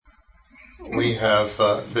We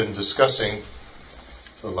have been discussing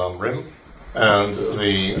the Lam-rim, and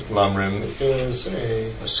the Lam-rim is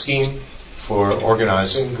a scheme for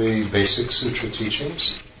organizing the basic sutra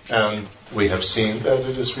teachings, and we have seen that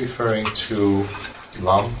it is referring to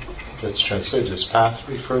Lam, that's translated as path,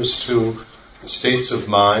 refers to states of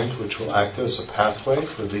mind which will act as a pathway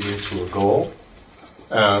for leading to a goal,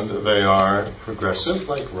 and they are progressive,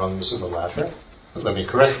 like rungs of a ladder. Let me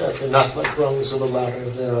correct that, they're not like rungs of a ladder,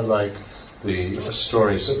 they're like the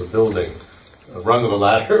stories of a building. A rung of a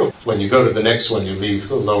ladder, when you go to the next one you leave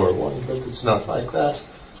the lower one, but it's not like that.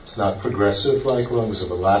 It's not progressive like rungs of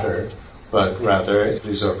a ladder, but rather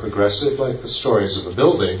these are progressive like the stories of a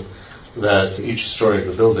building, that each story of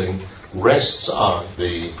the building rests on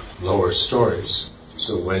the lower stories.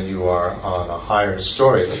 So when you are on a higher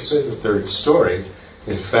story, let's say the third story,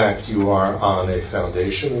 in fact you are on a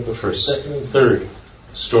foundation of the first, second, and third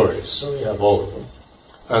stories. So you have all of them.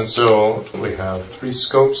 And so we have three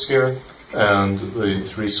scopes here, and the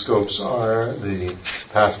three scopes are the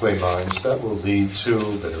pathway minds that will lead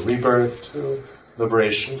to better rebirth, to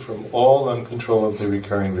liberation from all uncontrollably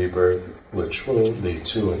recurring rebirth, which will lead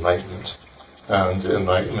to enlightenment. And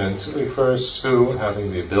enlightenment refers to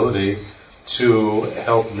having the ability to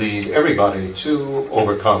help lead everybody to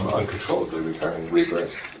overcome uncontrollably recurring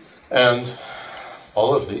rebirth. And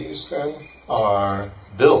all of these then are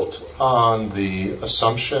built on the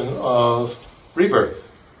assumption of rebirth.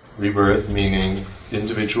 Rebirth meaning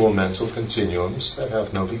individual mental continuums that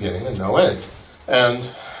have no beginning and no end.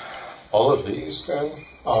 And all of these then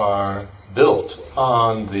are built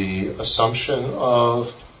on the assumption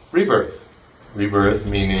of rebirth. Rebirth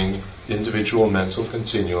meaning individual mental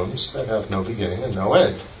continuums that have no beginning and no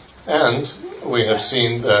end. And we have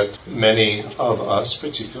seen that many of us,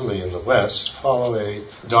 particularly in the West, follow a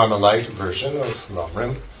Dharma-light version of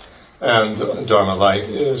Lam-rim. And Dharma-light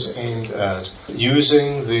is aimed at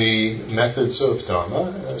using the methods of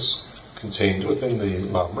Dharma as contained within the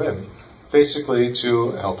Lam-rim, basically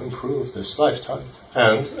to help improve this lifetime.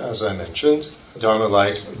 And, as I mentioned,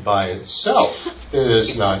 Dharma-light by itself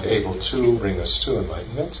is not able to bring us to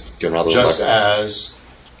enlightenment, just as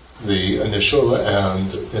the initial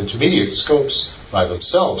and intermediate scopes by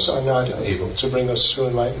themselves are not able to bring us to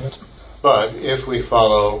enlightenment. But if we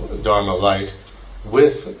follow Dharma-light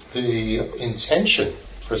with the intention,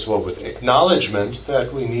 first of all, with acknowledgement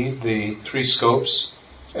that we need the three scopes,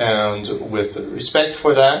 and with respect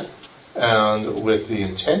for that, and with the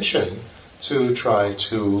intention to try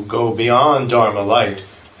to go beyond Dharma-light,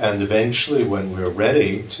 and eventually, when we're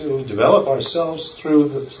ready, to develop ourselves through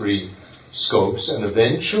the three scopes, and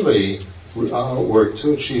eventually work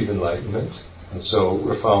to achieve enlightenment. And so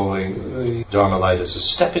we're following the Dharma-light as a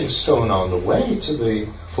stepping stone on the way to the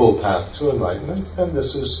full path to enlightenment, and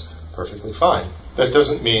this is perfectly fine. That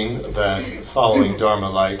doesn't mean that following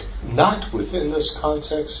Dharma-light not within this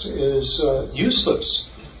context is useless.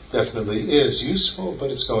 Definitely is useful, but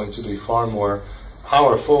it's going to be far more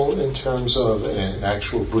powerful in terms of an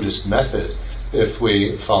actual Buddhist method if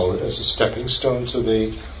we follow it as a stepping stone to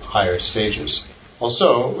the higher stages.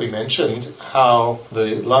 Also, we mentioned how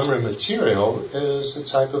the Lam-rim material is the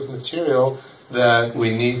type of material that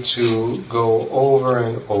we need to go over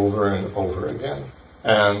and over and over again.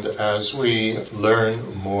 And as we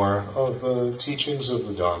learn more of the teachings of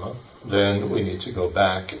the Dharma, then we need to go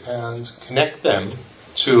back and connect them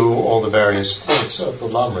to all the various points of the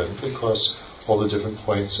Lam-rim, because all the different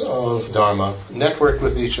points of Dharma network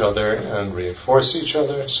with each other and reinforce each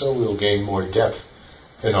other, so we'll gain more depth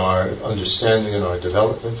in our understanding and our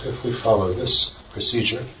development if we follow this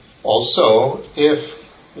procedure. Also, if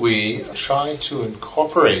we try to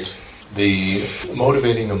incorporate the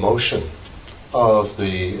motivating emotion of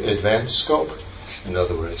the advanced scope, in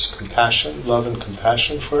other words, compassion, love and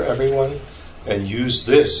compassion for everyone, and use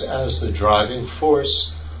this as the driving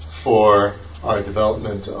force for our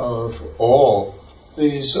development of all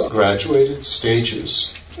these graduated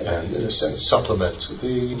stages, and in a sense supplement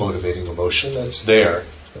the motivating emotion that's there,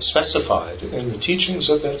 specified in the teachings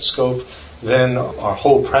of that scope, then our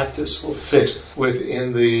whole practice will fit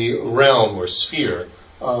within the realm or sphere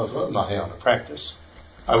of Mahayana practice.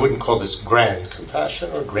 I wouldn't call this grand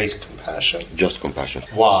compassion or great compassion. Just compassion.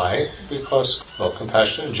 Why? Because,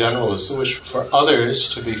 compassion in general is the wish for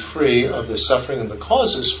others to be free of the suffering and the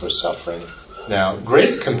causes for suffering. Now,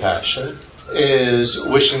 great compassion is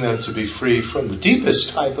wishing them to be free from the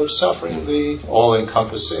deepest type of suffering, the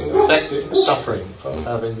all-encompassing, affecting suffering from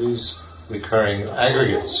having these recurring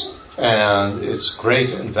aggregates. And it's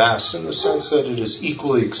great and vast in the sense that it is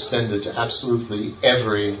equally extended to absolutely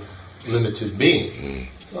every limited being.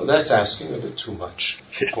 Well, that's asking a bit too much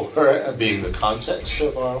for being the context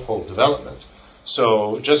of our whole development.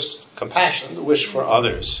 So just compassion, the wish for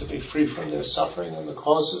others to be free from their suffering and the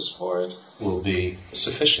causes for it, will be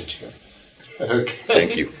sufficient here. Okay.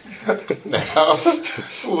 Thank you. Now,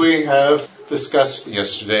 we have discussed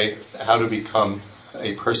yesterday how to become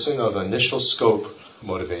a person of initial scope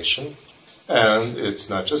motivation. And it's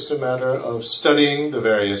not just a matter of studying the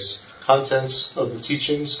various contents of the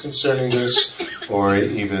teachings concerning this, or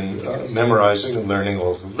even memorizing and learning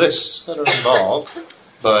all the lists that are involved,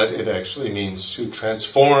 but it actually means to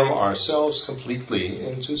transform ourselves completely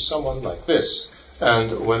into someone like this.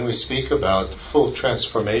 And when we speak about full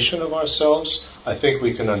transformation of ourselves, I think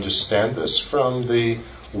we can understand this from the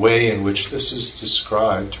way in which this is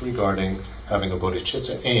described regarding having a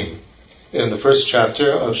bodhicitta aim. In the first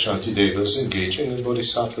chapter of Shantideva's engaging in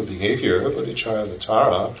bodhisattva behavior,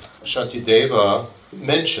 Bodhicharyavatara, Shantideva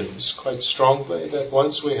mentions quite strongly that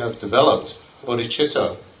once we have developed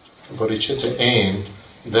bodhicitta aim,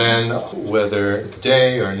 then whether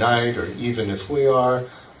day or night, or even if we are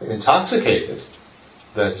intoxicated,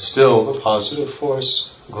 that still the positive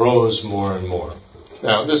force grows more and more.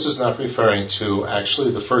 Now, this is not referring to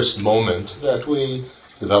actually the first moment that we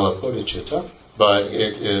develop bodhicitta, but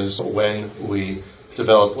it is when we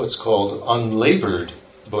develop what's called unlabored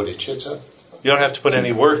bodhicitta. You don't have to put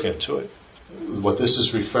any work into it. What this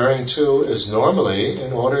is referring to is normally,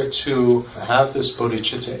 in order to have this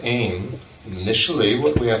bodhicitta aim, initially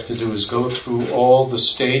what we have to do is go through all the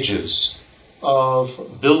stages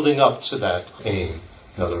of building up to that aim.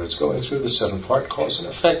 In other words, going through the 7-part cause and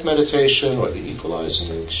effect meditation, or the equalizing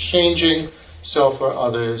and exchanging self or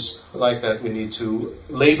others. Like that, we need to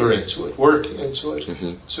labor into it, work into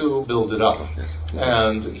it, to build it up.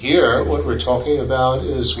 And here, what we're talking about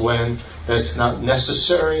is when that's not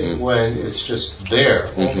necessary, when it's just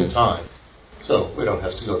there all the time. So we don't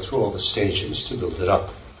have to go through all the stages to build it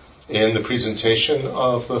up. In the presentation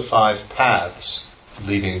of the 5 paths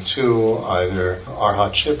leading to either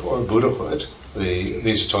arhatship or Buddhahood,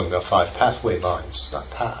 these are talking about 5 pathway minds, not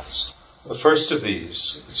paths. The first of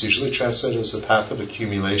these, it's usually translated as the path of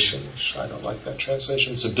accumulation, which I don't like that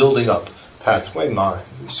translation. It's a building up pathway mind.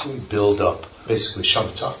 So we build up, basically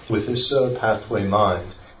shamatha, with this pathway mind.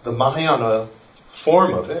 The Mahayana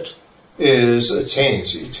form of it is attained.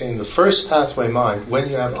 So you attain the first pathway mind when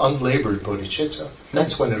you have unlabored bodhicitta.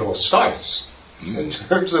 That's when it all starts, in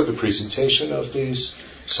terms of the presentation of these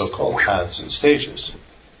so-called paths and stages.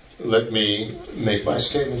 Let me make my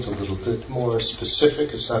statement a little bit more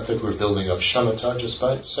specific. It's not that we're building up shamatha just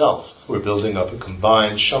by itself. We're building up a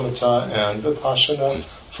combined shamatha and vipassana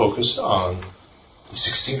focused on the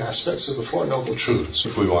 16 aspects of the Four Noble Truths.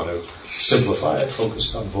 If we want to simplify it,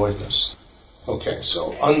 focused on voidness. Okay,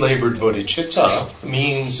 so unlabored bodhicitta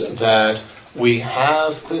means that we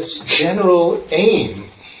have this general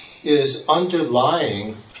aim is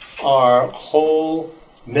underlying our whole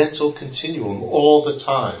mental continuum all the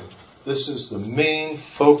time. This is the main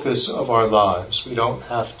focus of our lives. We don't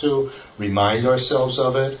have to remind ourselves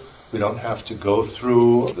of it. We don't have to go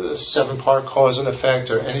through the 7-part cause and effect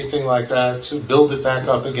or anything like that to build it back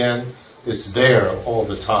up again. It's there all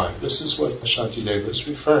the time. This is what Shantideva is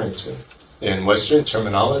referring to. In Western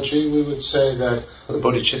terminology, we would say that the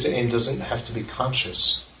bodhicitta aim doesn't have to be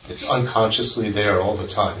conscious. It's unconsciously there all the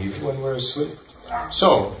time, even when we're asleep.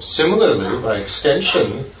 So, similarly, by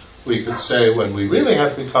extension, we could say when we really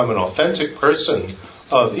have to become an authentic person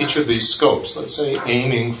of each of these scopes, let's say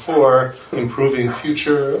aiming for improving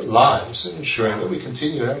future lives and ensuring that we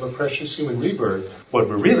continue to have a precious human rebirth, what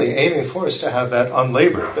we're really aiming for is to have that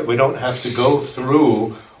unlabored, that we don't have to go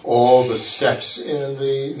through all the steps in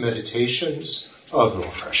the meditations of the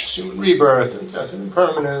precious human rebirth and death and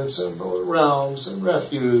impermanence and lower realms and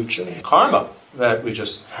refuge and karma, that we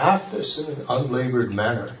just have this in an unlabored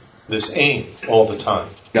manner, this aim all the time,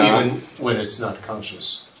 even when it's not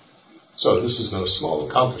conscious. So this is no small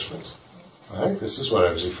accomplishment. Right? This is what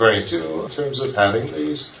I was referring to in terms of having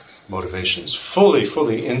these motivations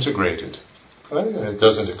fully integrated. Right? And it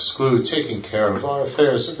doesn't exclude taking care of our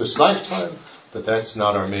affairs of this lifetime, but that's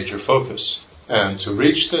not our major focus. And to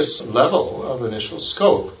reach this level of initial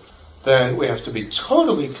scope, then we have to be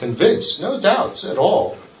totally convinced, no doubts at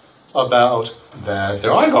all, about that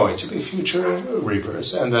there are going to be future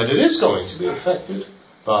rebirths and that it is going to be affected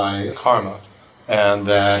by karma, and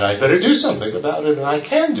that I better do something about it, and I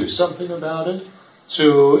can do something about it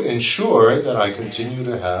to ensure that I continue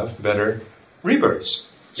to have better rebirths.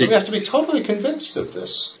 So we have to be totally convinced of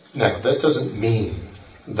this. Now, that doesn't mean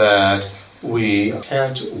that we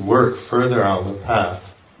can't work further on the path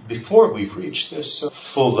before we've reached this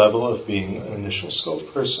full level of being an initial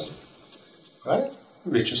scope person. Right?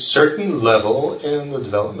 reach a certain level in the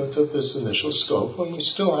development of this initial scope when we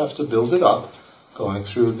still have to build it up, going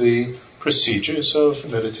through the procedures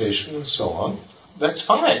of meditation and so on. That's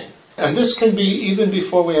fine. And this can be even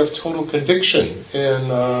before we have total conviction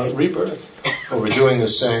in rebirth. What we're doing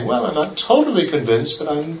is saying, well, I'm not totally convinced, but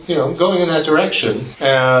I'm, going in that direction,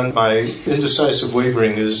 and my indecisive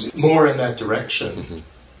wavering is more in that direction.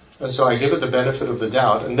 Mm-hmm. And so I give it the benefit of the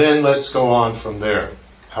doubt, and then let's go on from there.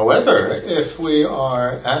 However, if we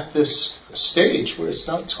are at this stage where it's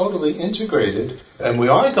not totally integrated, and we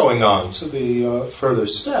are going on to the further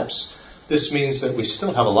steps, this means that we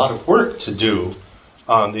still have a lot of work to do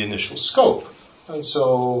on the initial scope. And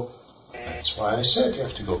so that's why I said you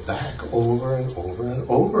have to go back over and over and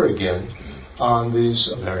over again on these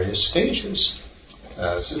various stages.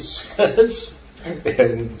 As it says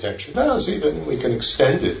in Text Vows, even we can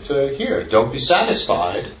extend it here. Don't be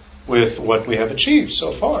satisfied with what we have achieved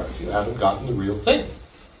so far if you haven't gotten the real thing.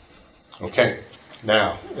 Okay,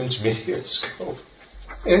 now, intermediate scope.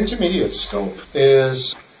 Intermediate scope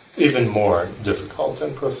is even more difficult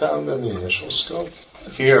and profound than the initial scope.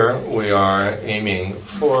 Here we are aiming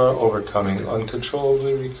for overcoming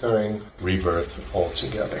uncontrollably recurring rebirth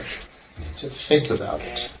altogether. We need to think about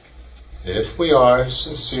it. If we are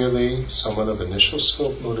sincerely someone of initial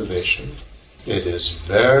scope motivation, it is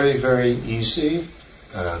very, very easy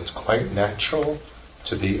and quite natural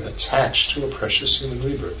to be attached to a precious human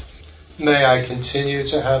rebirth. May I continue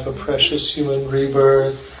to have a precious human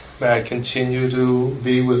rebirth. May I continue to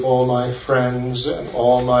be with all my friends and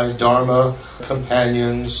all my Dharma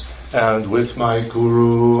companions and with my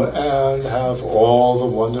Guru and have all the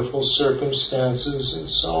wonderful circumstances and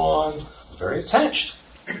so on. Very attached.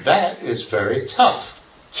 That is very tough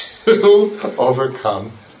to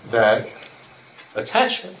overcome that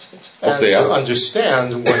attachment and to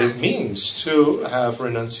understand what it means to have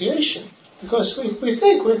renunciation. Because we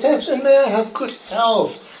think we're attached, and may I have good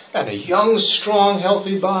health, and a young, strong,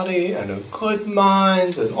 healthy body, and a good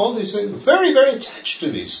mind, and all these things. Very, very attached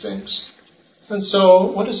to these things. And so,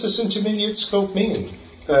 what does this intermediate scope mean?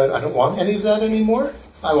 That I don't want any of that anymore?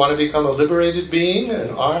 I want to become a liberated being, an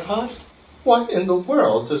arhat? What in the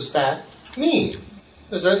world does that mean?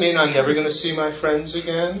 Does that mean I'm never going to see my friends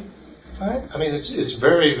again? Right? I mean, it's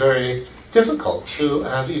very, very difficult to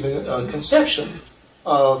have even a conception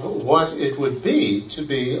of what it would be to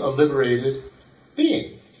be a liberated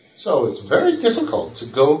being. So it's very difficult to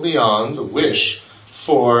go beyond the wish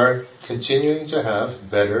for continuing to have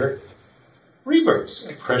better rebirths,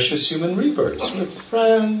 precious human rebirths, with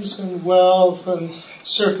friends and wealth and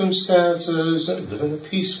circumstances, and live in a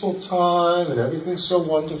peaceful time, and everything's so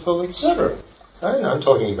wonderful, etc. Right? I'm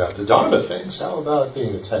talking about the Dharma things. How about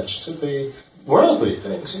being attached to the worldly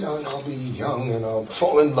things, and I'll be young and I'll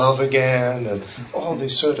fall in love again and all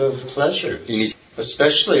these sort of pleasures,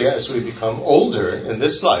 especially as we become older in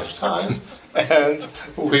this lifetime and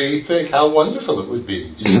we think how wonderful it would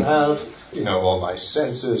be to have, all my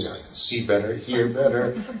senses, I can see better, hear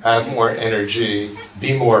better, have more energy,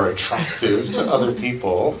 be more attractive to other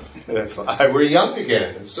people if I were young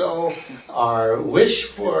again. And so our wish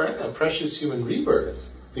for a precious human rebirth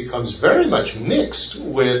becomes very much mixed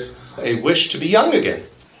with a wish to be young again.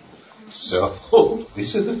 So,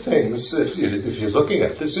 these are the things, if you're looking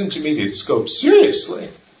at this intermediate scope seriously,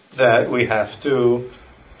 that we have to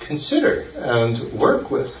consider and work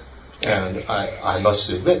with. And I must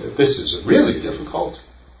admit that this is a really difficult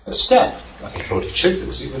step. I think bodhicitta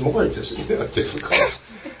is even more difficult.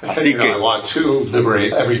 I want to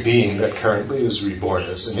liberate every being that currently is reborn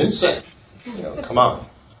as an insect. Come on.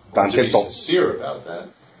 I want to be sincere about that.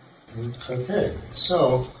 Okay,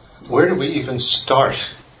 so where do we even start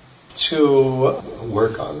to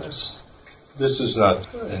work on this? This is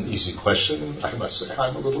not an easy question. I must say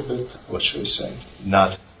I'm a little bit,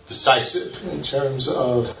 not decisive in terms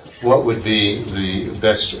of what would be the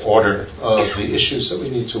best order of the issues that we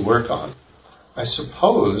need to work on. I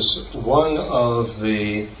suppose one of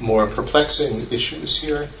the more perplexing issues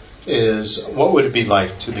here is what would it be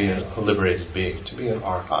like to be a liberated being, to be an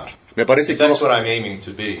arhat? If that's what I'm aiming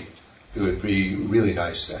to be, it would be really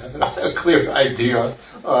nice to have a clear idea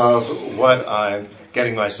of what I'm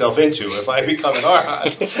getting myself into if I become an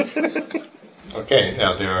arhat. Okay,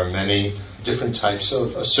 now there are many different types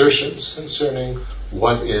of assertions concerning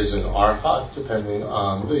what is an arhat, depending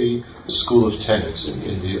on the school of tenets in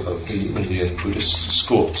India, of the Indian Buddhist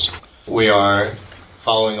schools. We are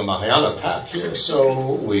following a Mahayana path here,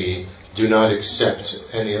 so we do not accept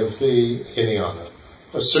any of the Hinayana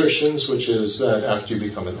assertions, which is that after you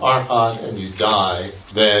become an arhat and you die,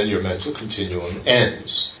 then your mental continuum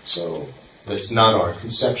ends. So that's not our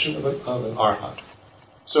conception of an arhat.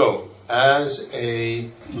 So as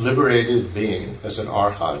a liberated being, as an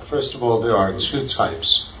arhat, first of all, there are two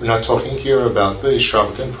types. We're not talking here about the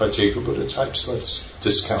Shravaka and Pratyeka Buddha types. Let's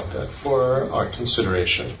discount that for our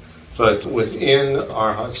consideration. But within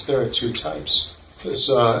arhats, there are two types. There's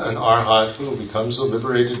an arhat who becomes a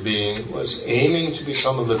liberated being, was aiming to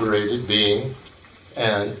become a liberated being,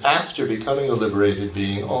 and after becoming a liberated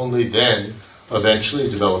being, only then eventually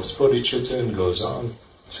develops bodhicitta and goes on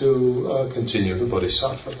to continue the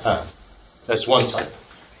bodhisattva path. That's one type.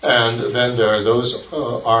 And then there are those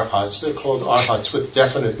arhats, they're called arhats with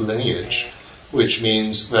definite lineage, which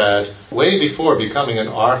means that way before becoming an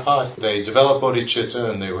arhat, they developed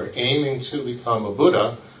bodhicitta and they were aiming to become a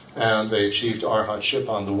Buddha, and they achieved arhatship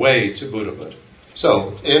on the way to Buddhahood.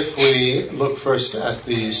 So, if we look first at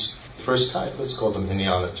these first type, let's call them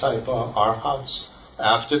Hinayana type arhats,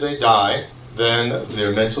 after they die, then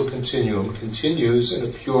their mental continuum continues in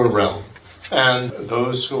a pure realm. And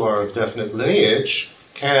those who are of definite lineage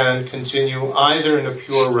can continue either in a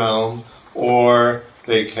pure realm or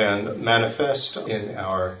they can manifest in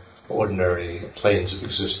our ordinary planes of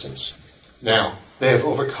existence. Now, they have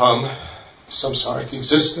overcome samsaric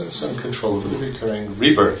existence, uncontrollably recurring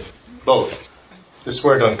rebirth, both. This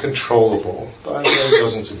word uncontrollable, by the way,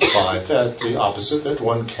 doesn't imply that the opposite, that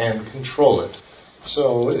one can control it.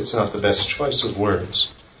 So it's not the best choice of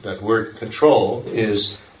words. That word control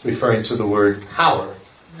is referring to the word power.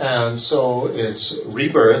 And so it's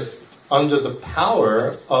rebirth under the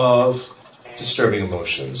power of disturbing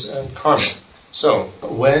emotions and karma. So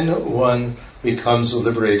when one becomes a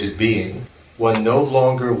liberated being, one no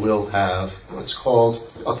longer will have what's called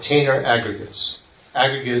obtainer aggregates.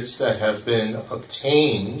 Aggregates that have been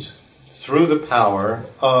obtained through the power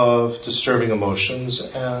of disturbing emotions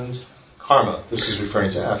and karma. This is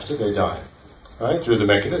referring to after they die, right? Through the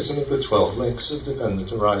mechanism of the 12 links of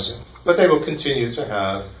dependent arising. But they will continue to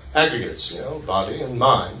have aggregates, body and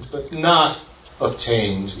mind, but not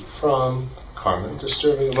obtained from karma and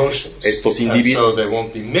disturbing emotions. And so they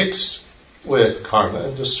won't be mixed with karma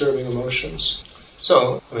and disturbing emotions.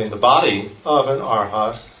 So, the body of an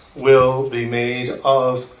arhat will be made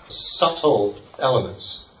of subtle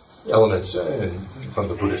elements. Elements, from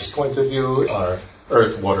the Buddhist point of view, are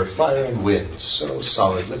earth, water, fire, and wind. So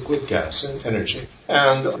solid, liquid, gas, and energy.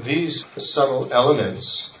 And these subtle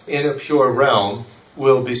elements in a pure realm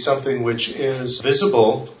will be something which is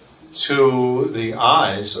visible to the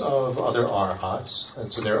eyes of other arhats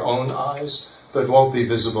and to their own eyes, but won't be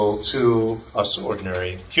visible to us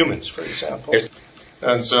ordinary humans, for example.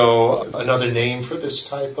 And so another name for this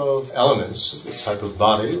type of elements, this type of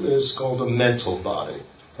body, is called a mental body,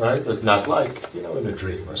 right? But not like, in a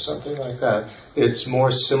dream or something like that. It's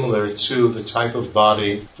more similar to the type of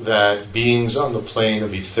body that beings on the plane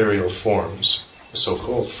of ethereal forms, the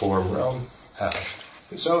so-called form realm, have.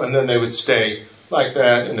 And then they would stay like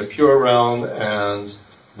that in a pure realm, and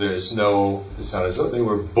it's not as though they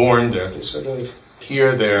were born there. They sort of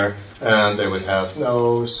here, there, and they would have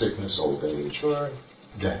no sickness, old age, or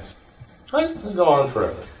death. Right? And go on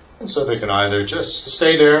forever. And so they can either just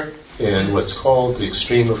stay there in what's called the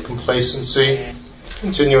extreme of complacency,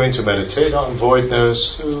 continuing to meditate on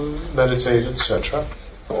voidness, to meditate, etc.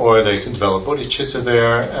 Or they can develop bodhicitta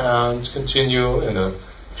there and continue in a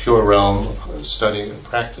pure realm, studying and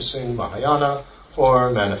practicing Mahayana, or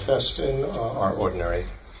manifest in our ordinary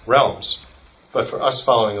realms. But for us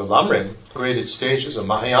following the Lam-rim, graded stages of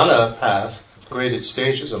Mahayana path,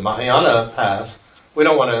 we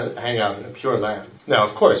don't want to hang out in a pure land. Now,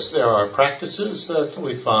 of course, there are practices that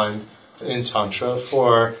we find in Tantra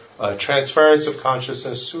for transference of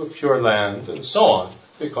consciousness to a pure land and so on.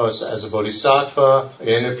 Because as a bodhisattva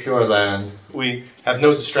in a pure land, we have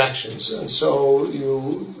no distractions. And so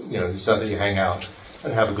it's not that you hang out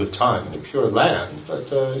and have a good time in a pure land, but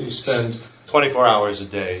you spend 24 hours a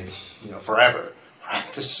day, forever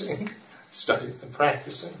practicing, studying and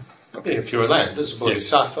practicing in a pure land as a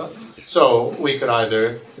bodhisattva. Yes. So we could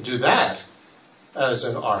either do that as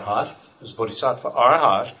an arhat, as a bodhisattva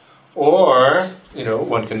arhat, or,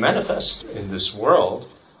 one can manifest in this world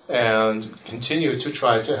and continue to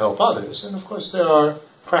try to help others. And of course there are,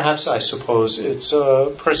 perhaps I suppose it's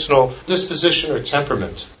a personal disposition or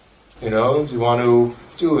temperament. Do you want to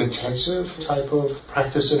do intensive type of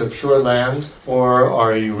practice in a pure land, or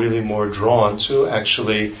are you really more drawn to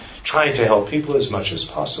actually trying to help people as much as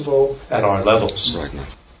possible at our levels? Right now.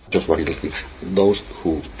 Just what it is. Those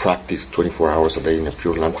who practice 24 hours a day in a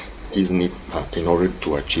pure land, isn't it in order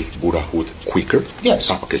to achieve Buddhahood quicker? Yes.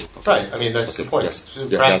 Okay. Right. That's the point. Yes. To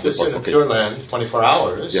practice in a pure land 24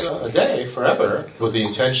 hours a day, forever, with the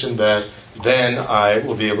intention that then I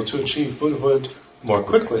will be able to achieve Buddhahood more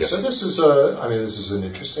quickly. Yes. So this is an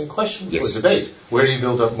interesting question for debate. Where do you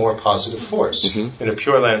build up more positive force? In a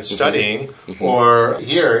Pure Land studying, or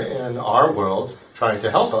here in our world trying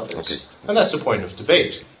to help others? Okay. And that's a point of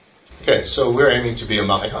debate. Okay, so we're aiming to be a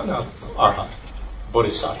Mahayana Arhat,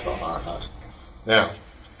 Bodhisattva Arhat. Now,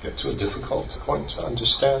 get to a difficult point to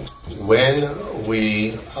understand. When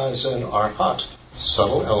we, as an Arhat,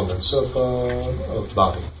 subtle elements of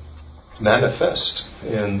body, manifest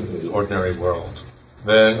in the ordinary world,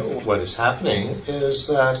 then what is happening is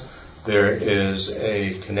that there is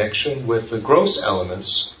a connection with the gross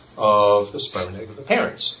elements of the sperm and egg of the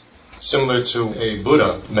parents, similar to a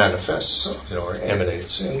Buddha manifests or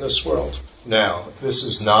emanates in this world. Now, this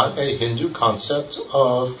is not a Hindu concept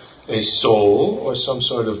of a soul or some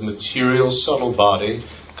sort of material subtle body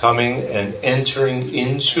coming and entering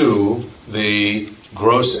into the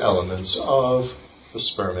gross elements of the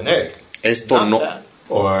sperm and egg. Esto no. That.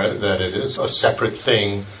 Or that it is a separate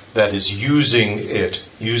thing that is using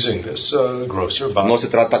this grosser body. No se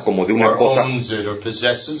trata como de una or cosa. owns it or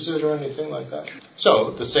possesses it or anything like that.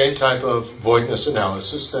 So the same type of voidness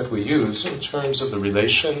analysis that we use in terms of the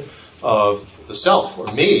relation of the self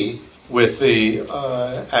or me with the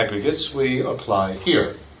aggregates we apply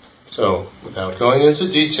here. So without going into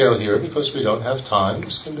detail here, because we don't have time,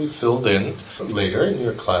 this can be filled in later in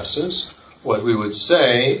your classes. What we would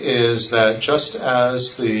say is that just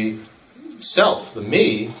as the self, the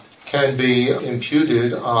me, can be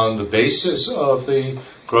imputed on the basis of the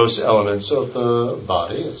gross elements of the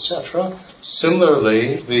body, etc.,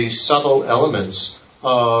 similarly, the subtle elements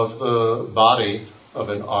of the body of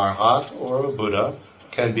an Arhat or a Buddha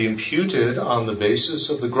can be imputed on the basis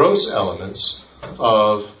of the gross elements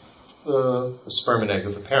of the sperm and egg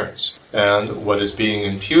of the parents. And what is being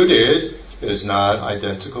imputed is not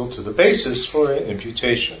identical to the basis for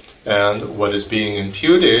imputation. And what is being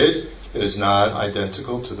imputed is not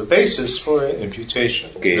identical to the basis for imputation.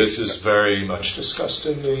 Okay. This is very much discussed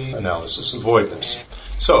in the analysis of voidness.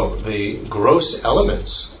 So the gross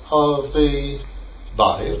elements of the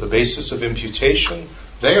body, the basis of imputation,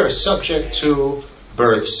 they are subject to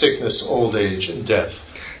birth, sickness, old age, and death,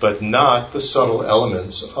 but not the subtle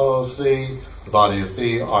elements of the body of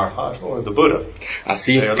the Arhat or the Buddha.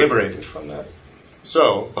 They are liberated from that.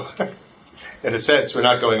 So, in a sense, we're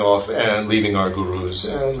not going off and leaving our gurus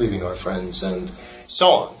and leaving our friends and so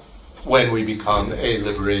on when we become a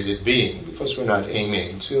liberated being, because we're not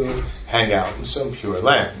aiming to hang out in some pure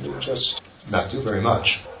land. We just not do very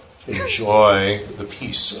much. Enjoy the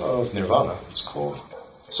peace of nirvana, it's called.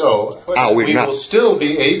 So, we will still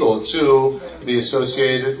be able to be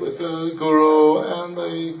associated with the guru and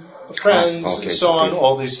the friends and so on,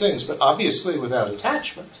 all these things, but obviously without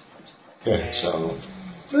attachment. Okay, so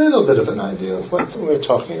a little bit of an idea of what we're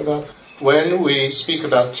talking about. When we speak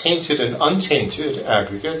about tainted and untainted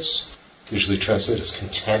aggregates, usually translated as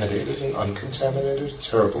contaminated and uncontaminated,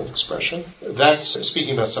 terrible expression, that's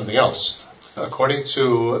speaking about something else. According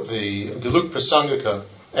to the Diluk Prasangika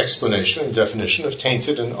explanation and definition of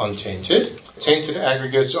tainted and untainted, tainted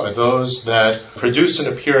aggregates are those that produce an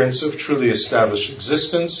appearance of truly established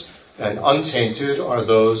existence, and untainted are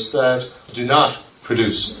those that do not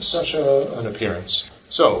produce such an appearance.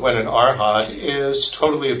 So when an Arhat is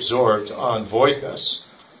totally absorbed on voidness,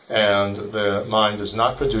 and the mind is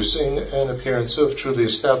not producing an appearance of truly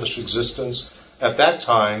established existence, at that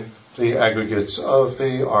time the aggregates of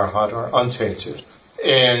the Arhat are untainted.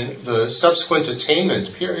 In the subsequent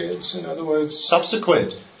attainment periods, in other words,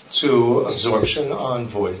 subsequent to absorption on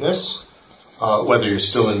voidness, whether you're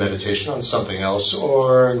still in meditation on something else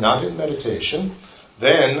or not in meditation,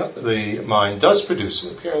 then the mind does produce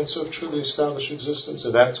an appearance of truly established existence.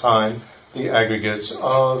 At that time, the aggregates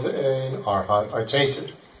of an Arhat are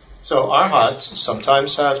tainted. So Arhats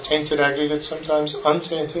sometimes have tainted aggregates, sometimes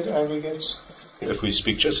untainted aggregates. If we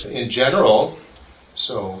speak just in general,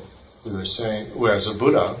 so we were saying, whereas a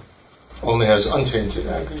Buddha only has untainted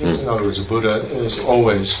aggregates. In other words, a Buddha is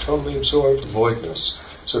always totally absorbed voidness.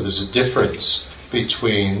 So there's a difference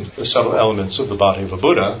between the subtle elements of the body of a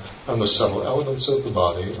Buddha and the subtle elements of the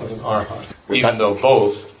body of an Arhat. Even though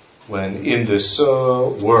both, when in this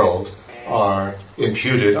world, are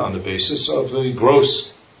imputed on the basis of the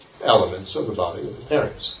gross elements of the body of the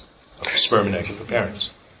parents, of the sperm and egg of the parents.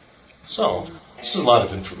 So, this is a lot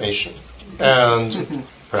of information. And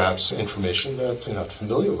perhaps information that you're not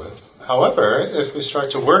familiar with. However, if we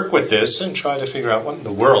start to work with this and try to figure out what in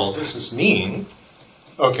the world does this mean,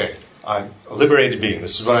 okay, I'm a liberated being.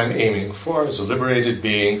 This is what I'm aiming for. As a liberated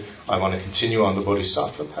being, I want to continue on the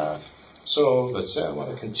Bodhisattva path. So, let's say I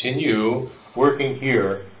want to continue working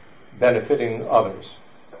here, benefiting others.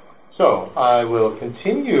 So I will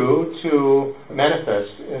continue to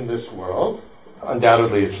manifest in this world.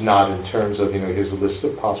 Undoubtedly, it's not in terms of, here's a list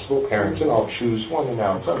of possible parents, and I'll choose one, and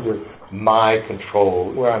now it's under my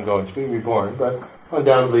control where I'm going to be reborn. But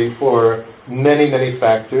undoubtedly, for many, many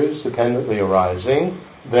factors dependently arising,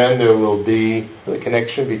 then there will be the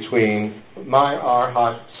connection between my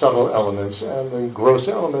arhat subtle elements and the gross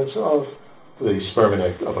elements of the sperm and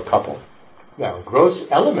egg of a couple. Now, gross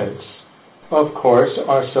elements, of course,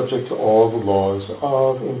 are subject to all the laws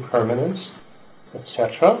of impermanence,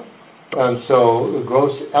 etc. And so the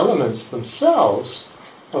gross elements themselves,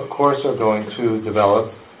 of course, are going to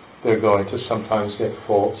develop. They're going to sometimes get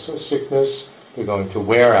faults or sickness. They're going to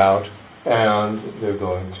wear out, and they're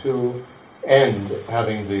going to end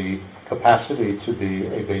having the capacity to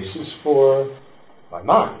be a basis for my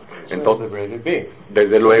mind, a liberated being.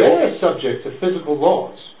 They're subject to physical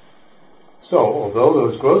laws. So, although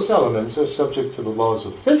those gross elements are subject to the laws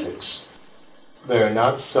of physics, they're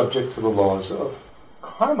not subject to the laws of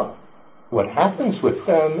karma. What happens with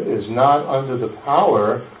them is not under the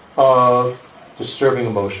power of disturbing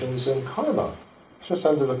emotions and karma. It's just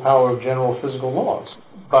under the power of general physical laws.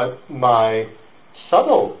 But my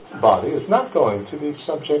subtle body is not going to be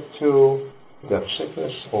subject to death,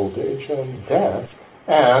 sickness, old age, and death.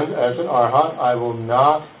 And as an arhat, I will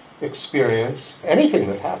not experience anything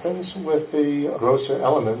that happens with the grosser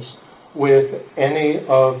elements with any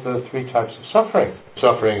of the three types of suffering.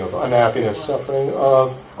 Suffering of unhappiness, suffering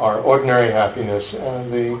of our ordinary happiness,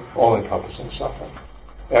 and the all-encompassing suffering.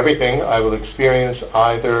 Everything I will experience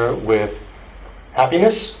either with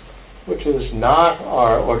happiness, which is not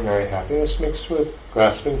our ordinary happiness, mixed with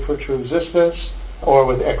grasping for true existence, or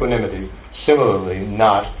with equanimity, similarly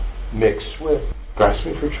not mixed with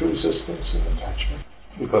grasping for true existence and attachment.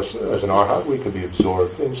 Because as an arhat, we could be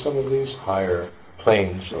absorbed in some of these higher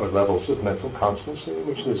planes or levels of mental constancy in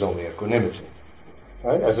which there's only equanimity.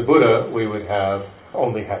 Right? As a Buddha, we would have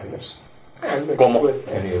only happiness, and mixed with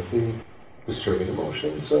any of the disturbing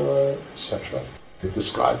emotions, etc. It's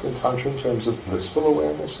described in Tantra in terms of blissful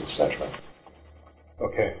awareness, etc.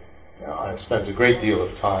 Okay, now I've spent a great deal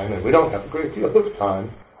of time, and we don't have a great deal of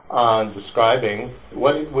time, on describing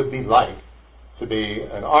what it would be like to be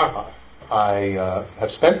an arhat. I have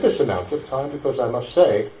spent this amount of time because I must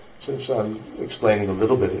say, since I'm explaining a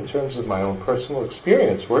little bit in terms of my own personal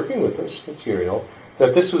experience working with this material,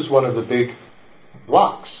 that this was one of the big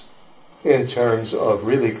blocks in terms of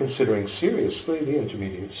really considering seriously the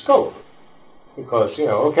intermediate scope. Because,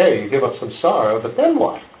 okay, you give up samsara, but then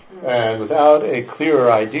what? And without a clearer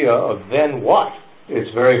idea of then what,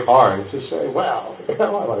 it's very hard to say, well, I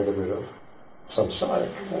want to get rid of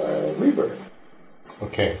samsara, rebirth.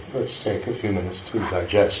 Okay, let's take a few minutes to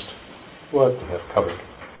digest what we have covered.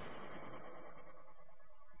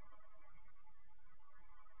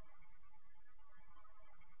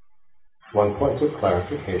 One point of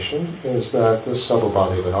clarification is that the subtle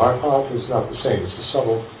body of an arhat is not the same as the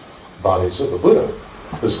subtle bodies of a Buddha.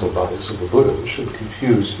 Physical bodies of a Buddha. We should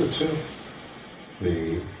confuse the two.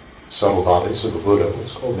 The subtle bodies of a Buddha,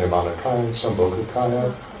 what's called Nirmanakaya and Sambhogakaya,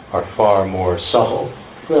 are far more subtle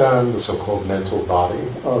than the so-called mental body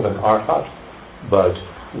of an arhat. But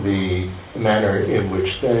the manner in which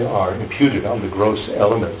they are imputed on the gross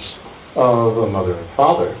elements of a mother and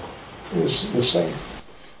father is the same.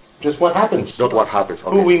 Just what happens. Not what happens.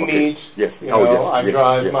 Okay. Who we meet. Yes. I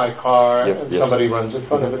drive my car and somebody runs in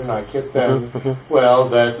front of it and I hit them. Well,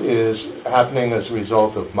 that is happening as a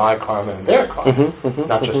result of my karma and their karma,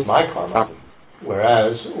 not just my karma.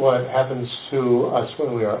 Whereas what happens to us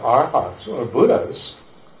when we are arhats or Buddhas,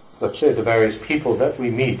 let's say the various people that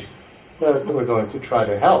we meet that we're going to try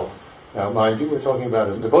to help. Now, mind you, we're talking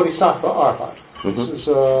about the Bodhisattva arhat. This is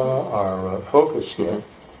our focus here.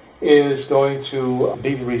 Is going to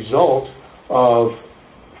be the result of,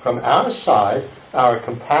 from our side, our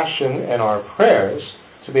compassion and our prayers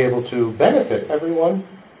to be able to benefit everyone,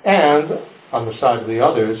 and on the side of the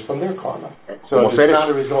others from their karma. So it's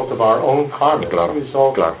not a result of our own karma. It's a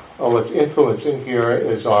result of what's influencing here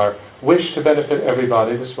is our wish to benefit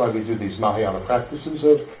everybody. This is why we do these Mahayana practices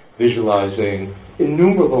of visualizing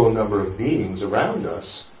innumerable number of beings around us,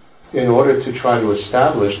 in order to try to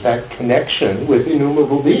establish that connection with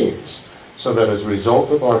innumerable beings, so that as a result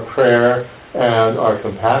of our prayer and our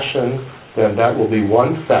compassion, then that will be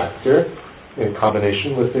one factor in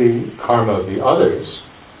combination with the karma of the others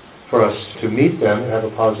for us to meet them and have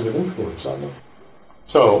a positive influence on them.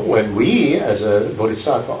 So when we, as a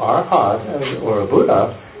Bodhisattva arhat or a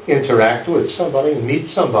Buddha, interact with somebody and meet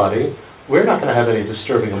somebody, we're not going to have any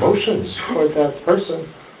disturbing emotions toward that person.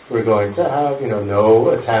 We're going to have,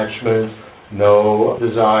 no attachment, no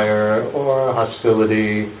desire or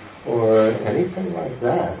hostility or anything like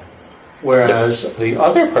that. Whereas the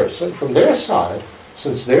other person, from their side,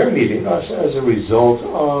 since they're meeting us as a result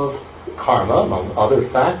of karma, among other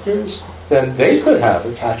factors, then they could have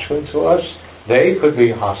attachment to us, they could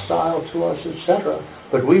be hostile to us, etc.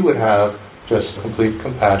 But we would have just complete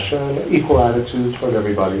compassion, equal attitude toward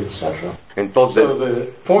everybody, etc. So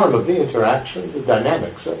the form of the interaction, the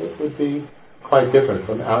dynamics of it would be quite different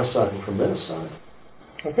from our side and from their side.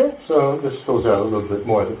 Okay, so this fills out a little bit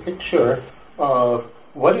more the picture of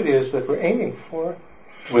what it is that we're aiming for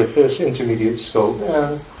with this intermediate scope,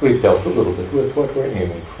 and we've dealt a little bit with what we're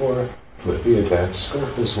aiming for with the advanced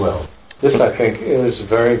scope as well. This, I think, is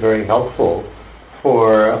very, very helpful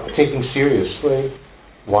for taking seriously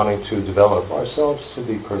wanting to develop ourselves to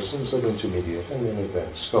be persons of intermediate and then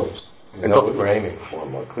advanced scopes. We know what we're aiming for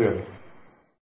more clearly.